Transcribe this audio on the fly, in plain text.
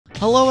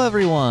Hello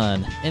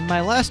everyone! In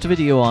my last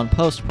video on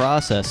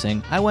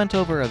post-processing, I went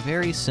over a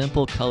very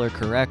simple color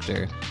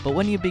corrector, but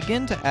when you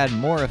begin to add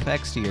more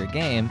effects to your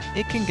game,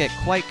 it can get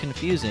quite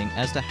confusing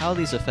as to how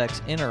these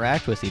effects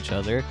interact with each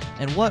other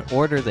and what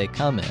order they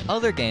come in.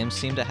 Other games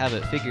seem to have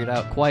it figured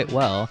out quite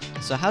well,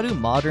 so how do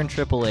modern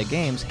AAA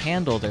games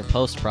handle their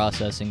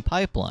post-processing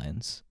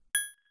pipelines?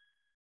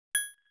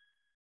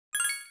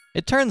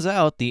 It turns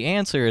out the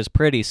answer is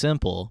pretty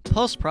simple.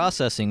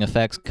 Post-processing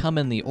effects come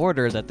in the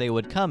order that they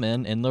would come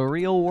in the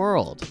real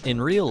world.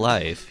 In real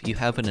life, you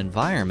have an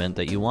environment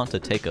that you want to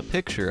take a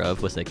picture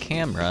of with a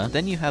camera,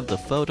 then you have the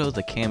photo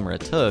the camera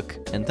took,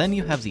 and then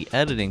you have the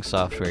editing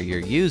software you're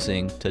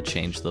using to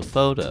change the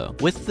photo.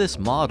 With this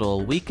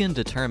model, we can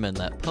determine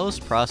that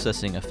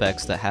post-processing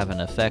effects that have an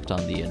effect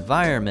on the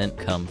environment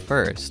come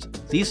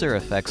first. These are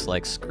effects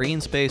like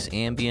screen space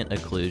ambient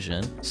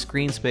occlusion,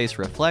 screen space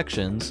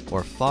reflections,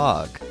 or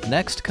fog.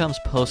 Next comes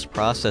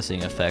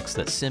post-processing effects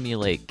that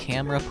simulate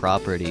camera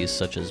properties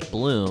such as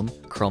bloom,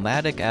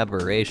 chromatic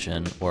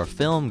aberration, or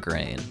film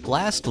grain.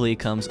 Lastly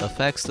comes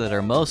effects that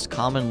are most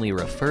commonly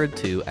referred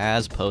to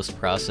as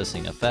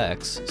post-processing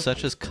effects,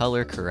 such as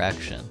color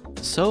correction.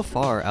 So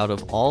far, out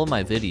of all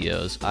my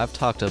videos, I've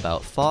talked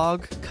about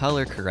fog,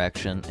 color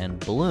correction, and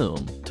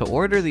bloom. To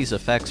order these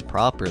effects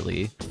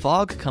properly,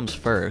 fog comes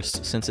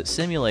first since it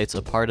simulates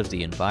a part of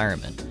the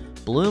environment.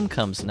 Bloom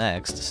comes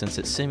next since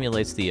it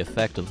simulates the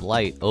effect of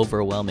light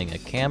overwhelming a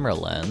camera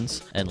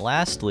lens, and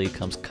lastly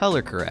comes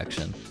color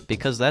correction,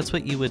 because that's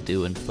what you would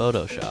do in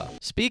Photoshop.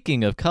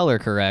 Speaking of color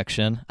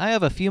correction, I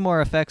have a few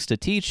more effects to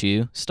teach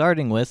you,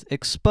 starting with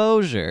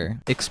exposure.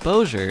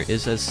 Exposure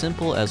is as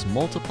simple as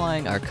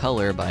multiplying our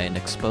color by an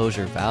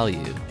exposure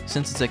value.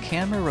 Since it's a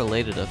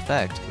camera-related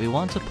effect, we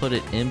want to put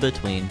it in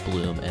between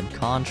bloom and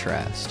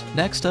contrast.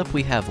 Next up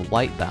we have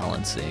white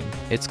balancing.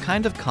 It's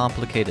kind of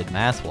complicated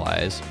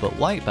math-wise, but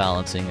white balancing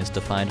is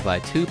defined by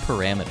two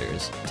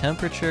parameters,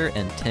 temperature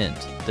and tint.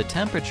 The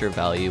temperature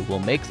value will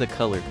make the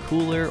color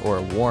cooler or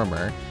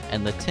warmer,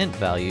 and the tint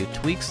value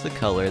tweaks the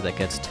color that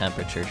gets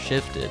temperature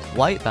shifted.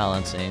 White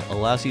balancing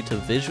allows you to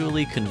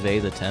visually convey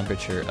the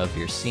temperature of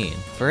your scene.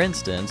 For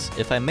instance,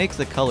 if I make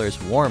the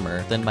colors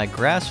warmer, then my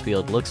grass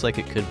field looks like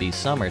it could be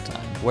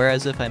summertime,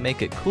 whereas if I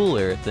make it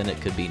cooler, then it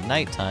could be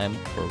nighttime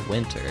or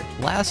winter.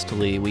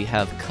 Lastly, we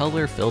have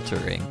color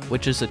filtering,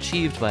 which is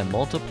achieved by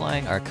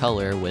multiplying our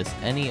color with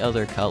any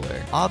other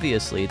color.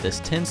 Obviously, this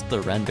tints the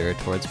render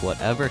towards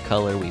whatever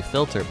color we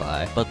filter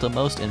by, but the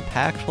most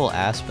impactful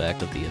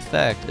aspect of the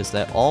effect is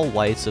that all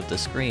whites of the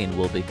screen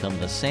will become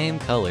the same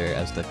color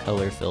as the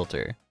color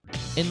filter.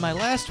 In my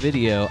last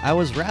video, I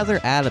was rather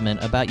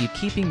adamant about you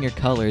keeping your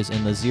colors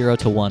in the 0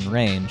 to 1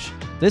 range.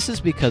 This is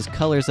because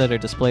colors that are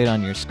displayed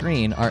on your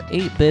screen are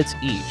 8 bits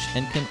each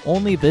and can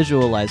only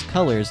visualize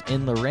colors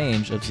in the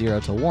range of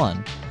 0 to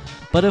 1.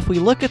 But if we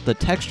look at the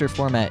texture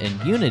format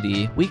in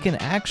Unity, we can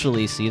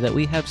actually see that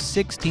we have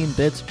 16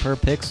 bits per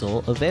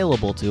pixel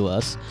available to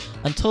us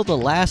until the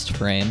last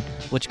frame,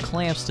 which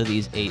clamps to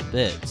these 8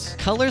 bits.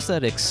 Colors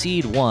that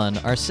exceed 1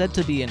 are said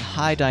to be in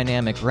high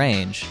dynamic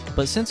range,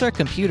 but since our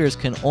computers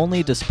can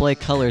only display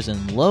colors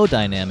in low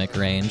dynamic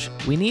range,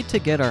 we need to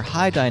get our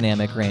high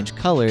dynamic range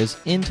colors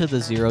into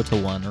the 0 to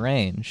 1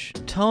 range.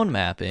 Tone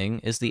mapping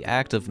is the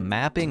act of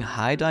mapping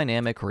high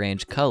dynamic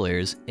range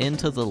colors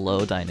into the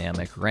low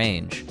dynamic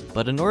range.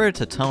 But in order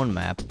to tone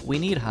map, we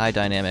need high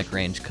dynamic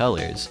range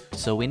colors,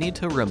 so we need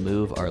to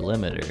remove our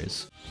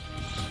limiters.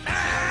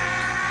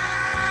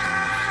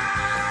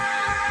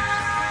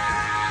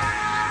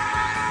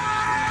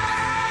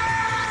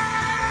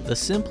 The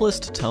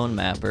simplest tone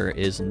mapper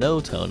is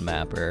no tone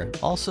mapper,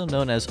 also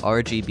known as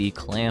RGB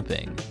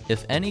clamping.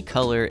 If any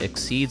color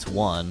exceeds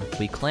 1,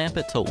 we clamp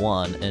it to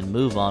 1 and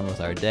move on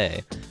with our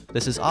day.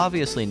 This is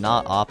obviously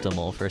not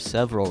optimal for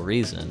several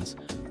reasons.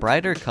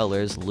 Brighter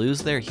colors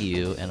lose their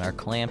hue and are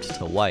clamped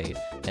to white,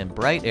 and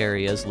bright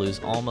areas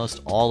lose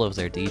almost all of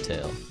their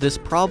detail. This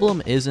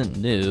problem isn't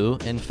new.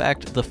 In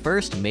fact, the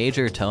first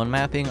major tone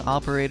mapping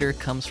operator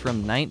comes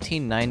from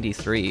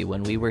 1993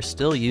 when we were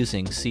still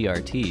using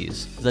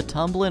CRTs. The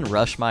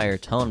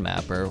Tumblin-Rushmeyer tone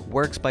mapper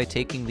works by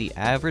taking the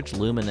average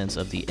luminance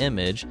of the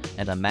image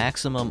and a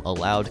maximum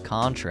allowed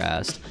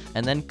contrast,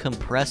 and then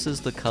compresses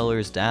the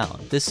colors down.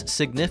 This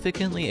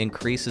significantly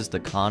increases the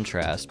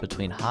contrast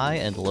between high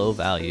and low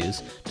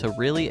values to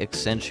really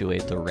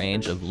accentuate the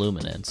range of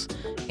luminance,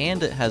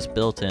 and it has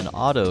built-in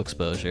auto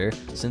exposure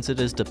since it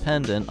is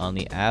dependent on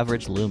the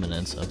average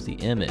luminance of the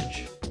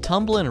image.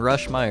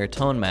 Tumblin-Rushmeyer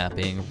tone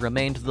mapping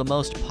remained the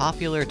most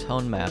popular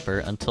tone mapper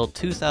until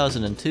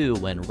 2002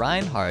 when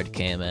Reinhard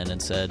came in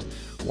and said,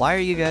 "Why are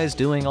you guys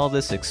doing all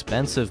this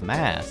expensive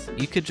math?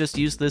 You could just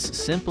use this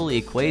simple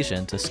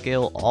equation to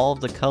scale all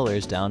of the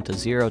colors down to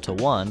 0 to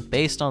 1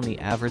 based on the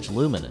average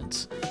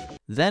luminance."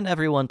 Then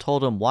everyone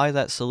told him why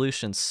that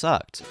solution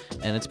sucked,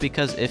 and it's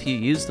because if you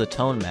use the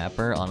tone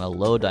mapper on a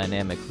low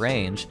dynamic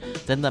range,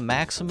 then the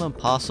maximum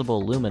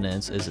possible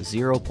luminance is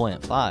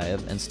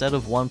 0.5 instead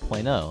of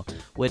 1.0,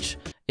 which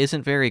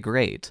isn't very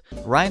great.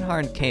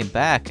 Reinhard came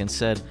back and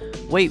said,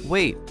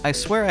 wait, I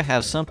swear I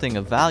have something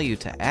of value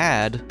to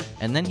add,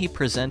 and then he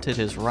presented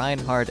his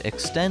Reinhard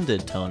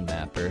Extended Tone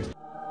Mapper.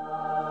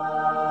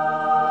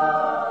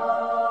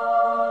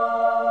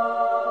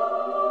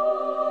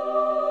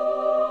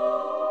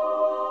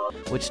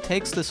 Which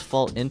takes this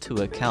fault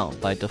into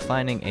account by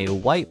defining a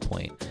white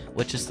point,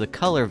 which is the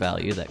color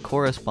value that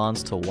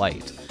corresponds to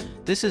white.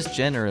 This is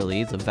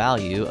generally the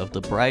value of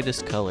the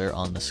brightest color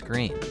on the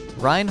screen.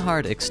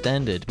 Reinhard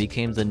Extended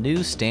became the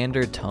new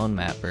standard tone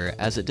mapper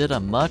as it did a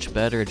much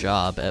better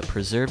job at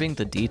preserving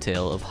the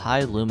detail of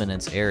high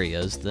luminance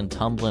areas than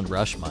Tumblr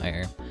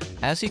Rushmire.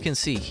 As you can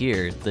see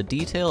here, the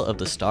detail of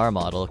the star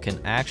model can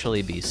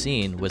actually be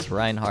seen with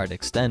Reinhard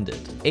Extended.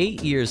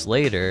 8 years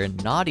later,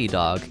 Naughty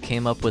Dog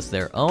came up with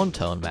their own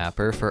tone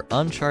mapper for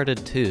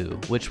Uncharted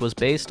 2, which was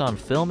based on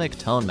filmic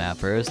tone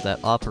mappers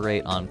that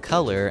operate on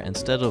color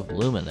instead of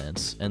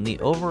luminance, and the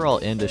overall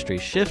industry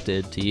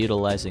shifted to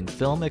utilizing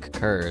filmic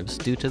curves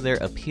due to their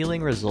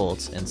appealing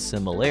results and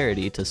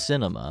similarity to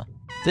cinema.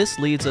 This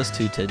leads us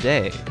to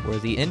today, where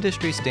the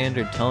industry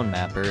standard tone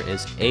mapper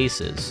is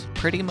ACES.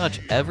 Pretty much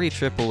every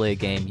AAA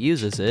game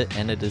uses it,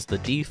 and it is the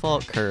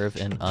default curve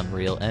in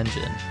Unreal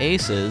Engine.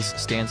 ACES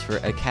stands for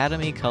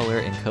Academy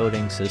Color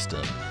Encoding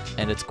System,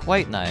 and it's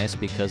quite nice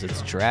because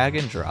it's drag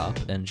and drop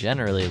and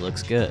generally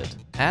looks good.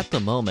 At the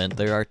moment,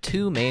 there are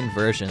two main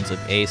versions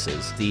of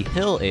ACES, the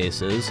Hill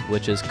ACES,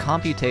 which is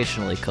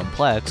computationally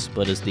complex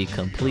but is the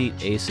complete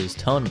ACES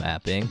tone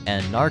mapping,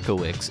 and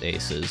Narcowick's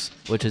ACES,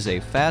 which is a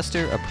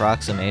faster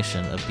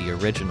approximation of the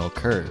original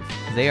curve.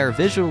 They are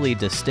visually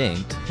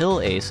distinct.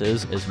 Hill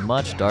ACES is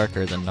much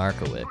darker than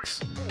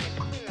Narcowick's.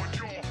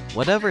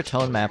 Whatever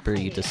tone mapper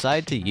you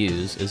decide to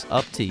use is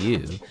up to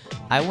you.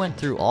 I went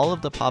through all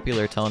of the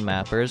popular tone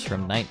mappers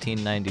from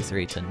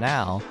 1993 to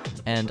now,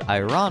 and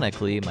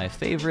ironically, my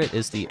favorite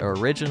is the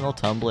original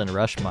Tumblr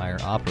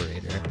Rushmire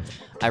operator.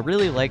 I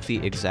really like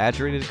the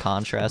exaggerated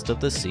contrast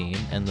of the scene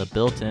and the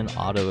built-in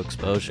auto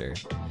exposure.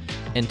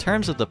 In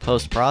terms of the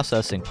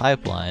post-processing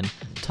pipeline,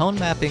 tone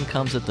mapping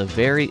comes at the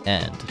very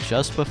end,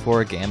 just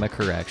before gamma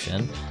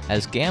correction,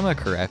 as gamma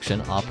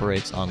correction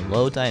operates on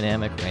low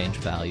dynamic range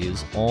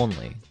values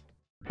only.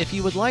 If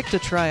you would like to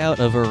try out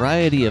a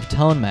variety of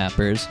tone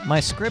mappers, my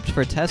script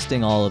for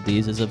testing all of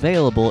these is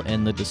available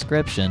in the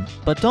description,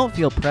 but don't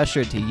feel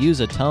pressured to use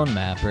a tone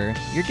mapper.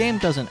 Your game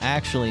doesn't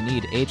actually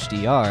need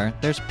HDR.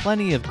 There's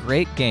plenty of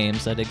great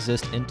games that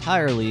exist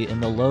entirely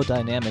in the low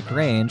dynamic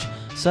range,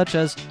 such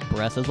as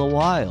Breath of the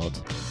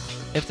Wild.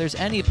 If there's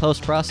any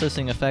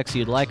post-processing effects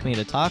you'd like me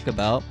to talk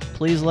about,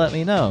 please let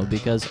me know,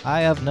 because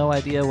I have no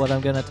idea what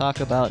I'm going to talk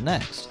about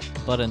next.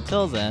 But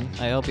until then,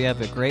 I hope you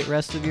have a great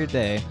rest of your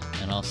day,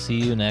 and I'll see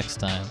you next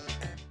time.